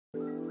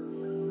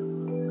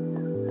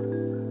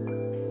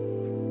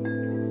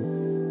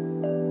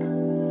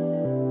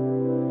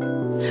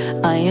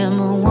I am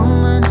a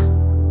woman,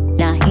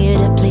 not here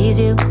to please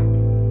you.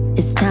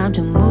 It's time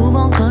to move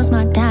on, cause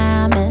my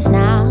time is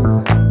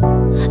now.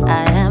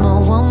 I am a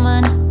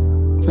woman,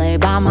 play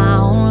by my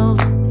own rules.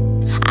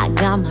 I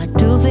got my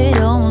 2 feet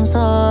on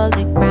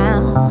solid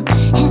ground.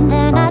 And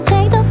then I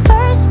take the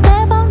first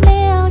step a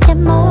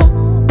million more.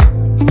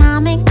 And I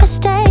make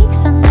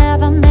mistakes I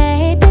never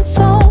made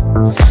before.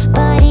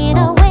 But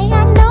either way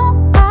I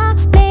know I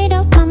made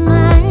up my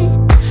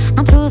mind.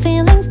 I'm through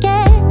feelings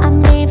yet,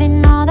 I'm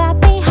leaving all that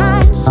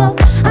behind. So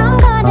I'm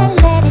gonna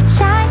let it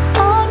shine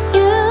on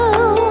you.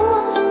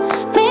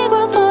 Make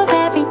room for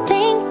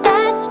everything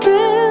that's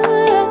true.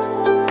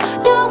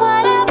 Do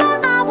whatever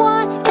I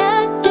wanna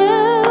do.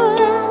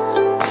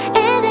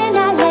 And then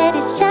I let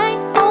it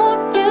shine on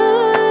you,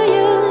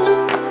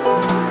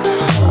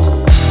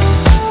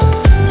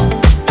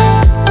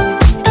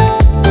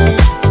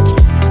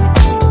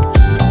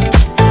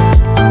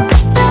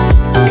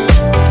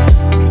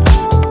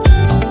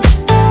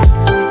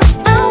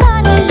 I'm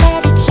gonna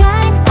let it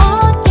shine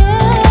on you.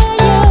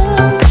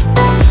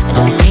 I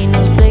don't need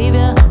no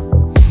savior,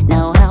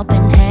 no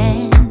helping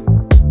hand,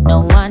 no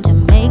one to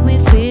make me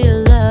feel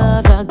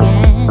loved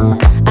again.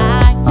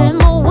 I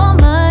am a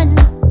woman,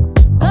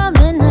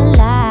 coming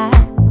alive.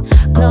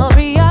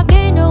 Gloria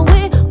Gaynor,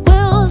 we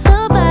will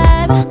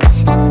survive.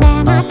 And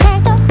then I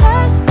take the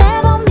first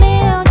step a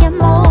million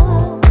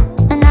more.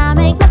 And I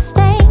make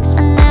mistakes I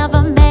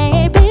never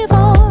made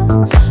before.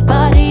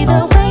 But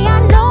either way I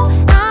know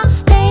I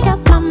made up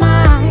my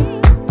mind.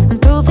 I'm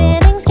through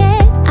feeling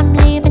scared, I'm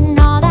leaving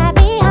all that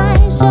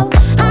behind. So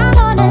I'm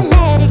gonna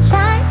let it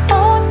shine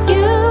on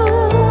you.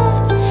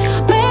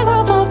 Make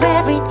room for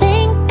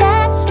everything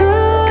that's true,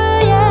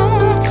 yeah.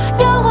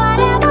 Do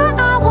whatever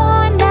I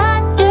wanna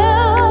do.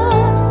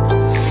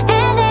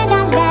 And then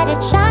I let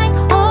it shine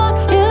on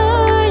you,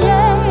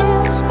 yeah.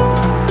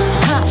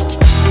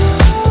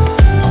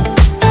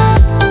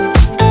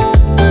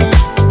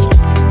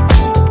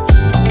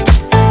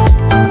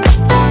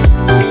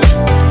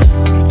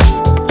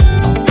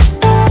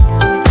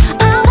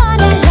 I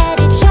wanna let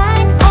it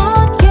shine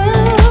on you.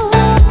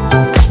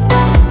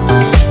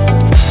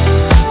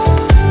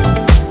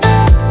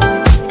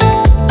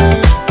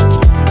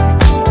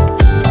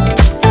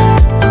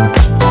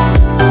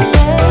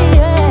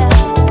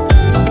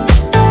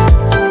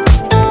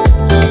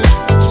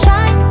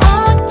 Shine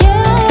on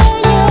you,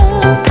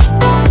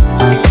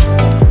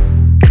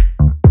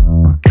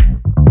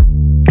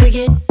 We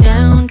get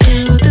down to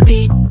the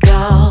beat,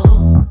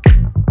 y'all.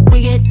 We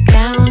get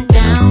down,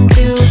 down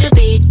to the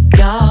beat,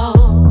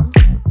 y'all.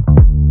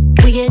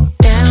 We get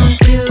down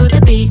to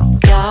the beat,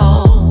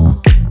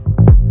 y'all.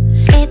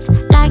 It's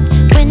like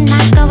we're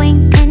not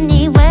going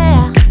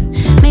anywhere.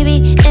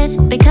 Maybe it's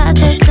because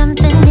there's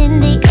something in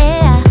the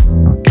air.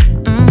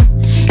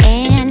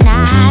 And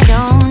I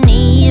don't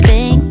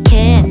even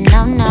care,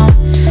 no, no.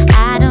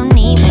 I don't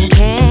even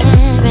care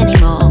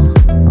anymore.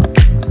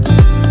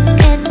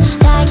 It's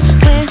like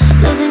we're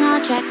losing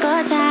all track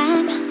of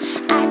time.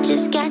 I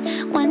just got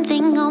one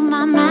thing on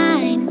my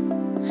mind.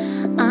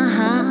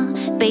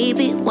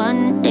 Baby,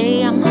 one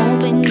day I'm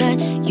hoping that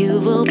you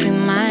will be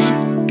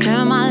mine.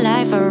 Turn my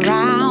life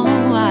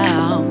around,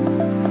 wow.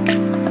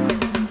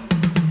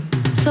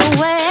 So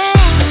where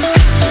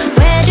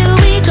do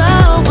we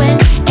go when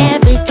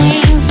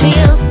everything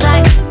feels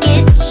like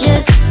it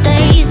just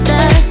stays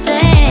the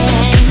same?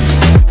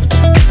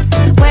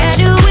 Where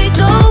do we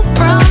go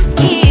from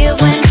here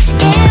when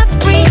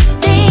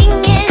everything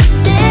is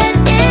said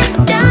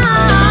and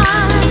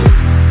done?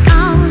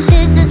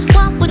 This is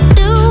what we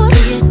do.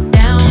 We get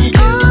down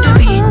to the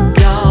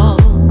beat, y'all.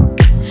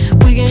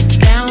 We get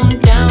down,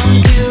 down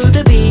to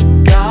the beat,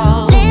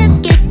 y'all. Let's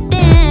get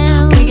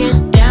down. We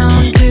get down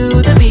to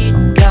the beat,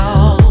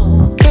 y'all.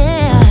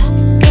 Yeah,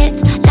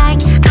 it's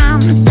like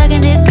I'm stuck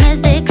in this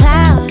mystic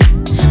cloud,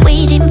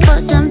 waiting for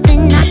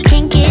something I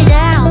can't get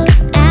out.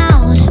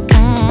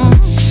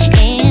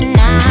 And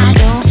I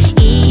don't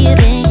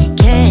even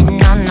care,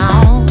 no,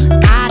 no.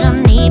 I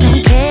don't even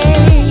care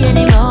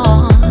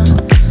anymore.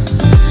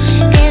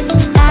 It's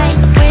like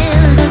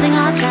we're losing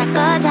all track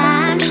of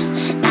time.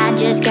 I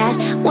just got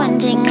one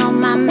thing on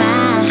my mind.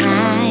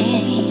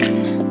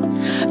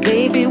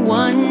 Baby,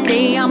 one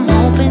day I'm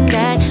hoping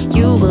that